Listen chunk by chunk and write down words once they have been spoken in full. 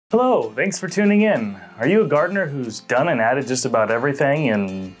Hello, thanks for tuning in. Are you a gardener who's done and added just about everything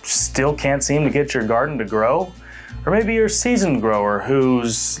and still can't seem to get your garden to grow? Or maybe you're a seasoned grower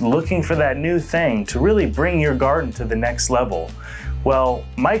who's looking for that new thing to really bring your garden to the next level. Well,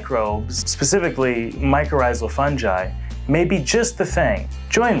 microbes, specifically mycorrhizal fungi, may be just the thing.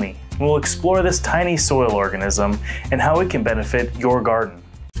 Join me, and we'll explore this tiny soil organism and how it can benefit your garden.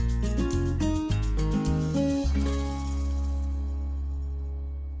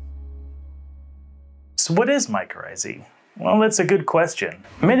 So what is mycorrhizae? Well, that's a good question.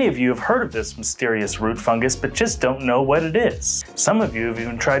 Many of you have heard of this mysterious root fungus but just don't know what it is. Some of you have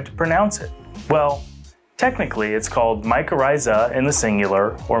even tried to pronounce it. Well, technically it's called Mycorrhizae in the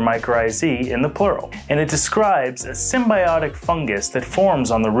singular or Mycorrhizae in the plural, and it describes a symbiotic fungus that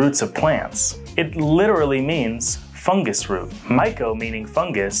forms on the roots of plants. It literally means fungus root. Myco meaning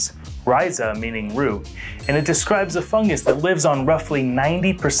fungus, rhiza meaning root, and it describes a fungus that lives on roughly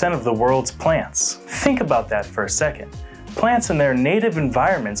 90% of the world's plants. Think about that for a second. Plants in their native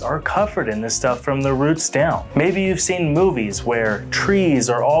environments are covered in this stuff from the roots down. Maybe you've seen movies where trees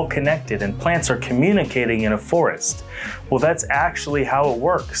are all connected and plants are communicating in a forest. Well, that's actually how it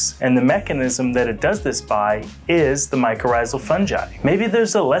works, and the mechanism that it does this by is the mycorrhizal fungi. Maybe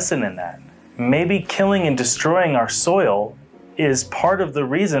there's a lesson in that. Maybe killing and destroying our soil is part of the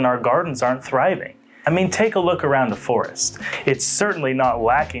reason our gardens aren't thriving. I mean, take a look around a forest. It's certainly not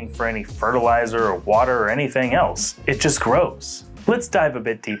lacking for any fertilizer or water or anything else. It just grows. Let's dive a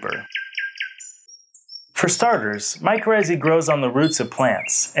bit deeper. For starters, mycorrhizae grows on the roots of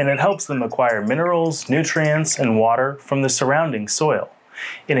plants, and it helps them acquire minerals, nutrients, and water from the surrounding soil.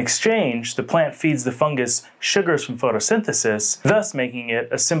 In exchange, the plant feeds the fungus sugars from photosynthesis, thus making it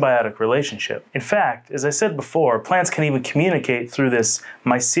a symbiotic relationship. In fact, as I said before, plants can even communicate through this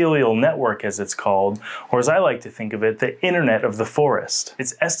mycelial network, as it's called, or as I like to think of it, the internet of the forest.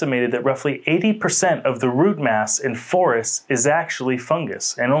 It's estimated that roughly 80% of the root mass in forests is actually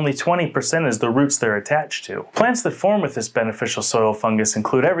fungus, and only 20% is the roots they're attached to. Plants that form with this beneficial soil fungus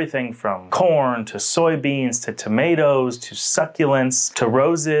include everything from corn to soybeans to tomatoes to succulents to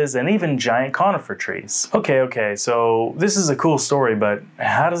roses and even giant conifer trees. Okay, so this is a cool story, but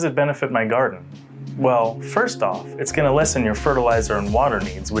how does it benefit my garden? Well, first off, it's going to lessen your fertilizer and water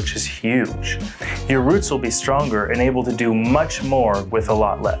needs, which is huge. Your roots will be stronger and able to do much more with a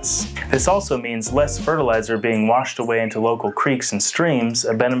lot less. This also means less fertilizer being washed away into local creeks and streams,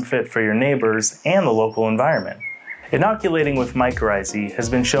 a benefit for your neighbors and the local environment. Inoculating with mycorrhizae has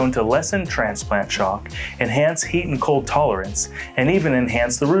been shown to lessen transplant shock, enhance heat and cold tolerance, and even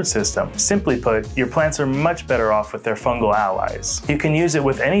enhance the root system. Simply put, your plants are much better off with their fungal allies. You can use it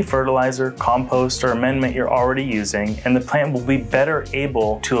with any fertilizer, compost, or amendment you're already using, and the plant will be better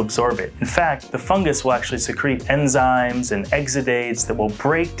able to absorb it. In fact, the fungus will actually secrete enzymes and exudates that will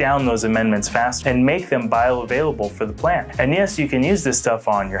break down those amendments faster and make them bioavailable for the plant. And yes, you can use this stuff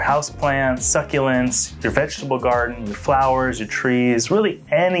on your houseplants, succulents, your vegetable garden, your flowers, your trees, really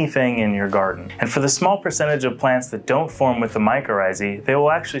anything in your garden. And for the small percentage of plants that don't form with the mycorrhizae, they will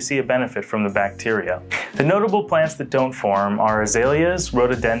actually see a benefit from the bacteria. The notable plants that don't form are azaleas,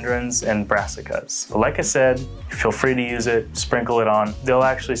 rhododendrons, and brassicas. But like I said, feel free to use it, sprinkle it on. They'll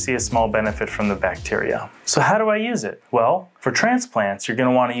actually see a small benefit from the bacteria. So how do I use it? Well, for transplants, you're going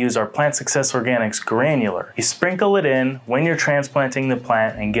to want to use our Plant Success Organics granular. You sprinkle it in when you're transplanting the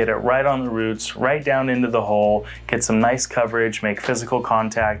plant and get it right on the roots, right down into the hole, get some nice coverage, make physical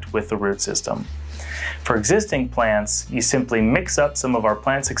contact with the root system. For existing plants, you simply mix up some of our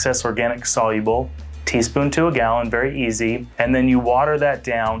Plant Success Organic soluble, teaspoon to a gallon, very easy, and then you water that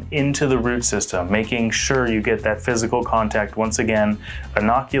down into the root system, making sure you get that physical contact once again,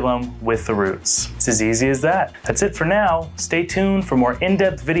 inoculum with the roots. It's as easy as that. That's it for now. Stay tuned for more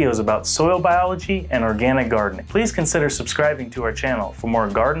in-depth videos about soil biology and organic gardening. Please consider subscribing to our channel for more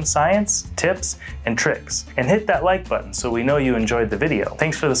garden science, tips, and tricks. And hit that like button so we know you enjoyed the video.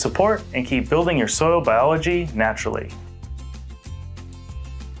 Thanks for the support, and keep building your soil biology naturally.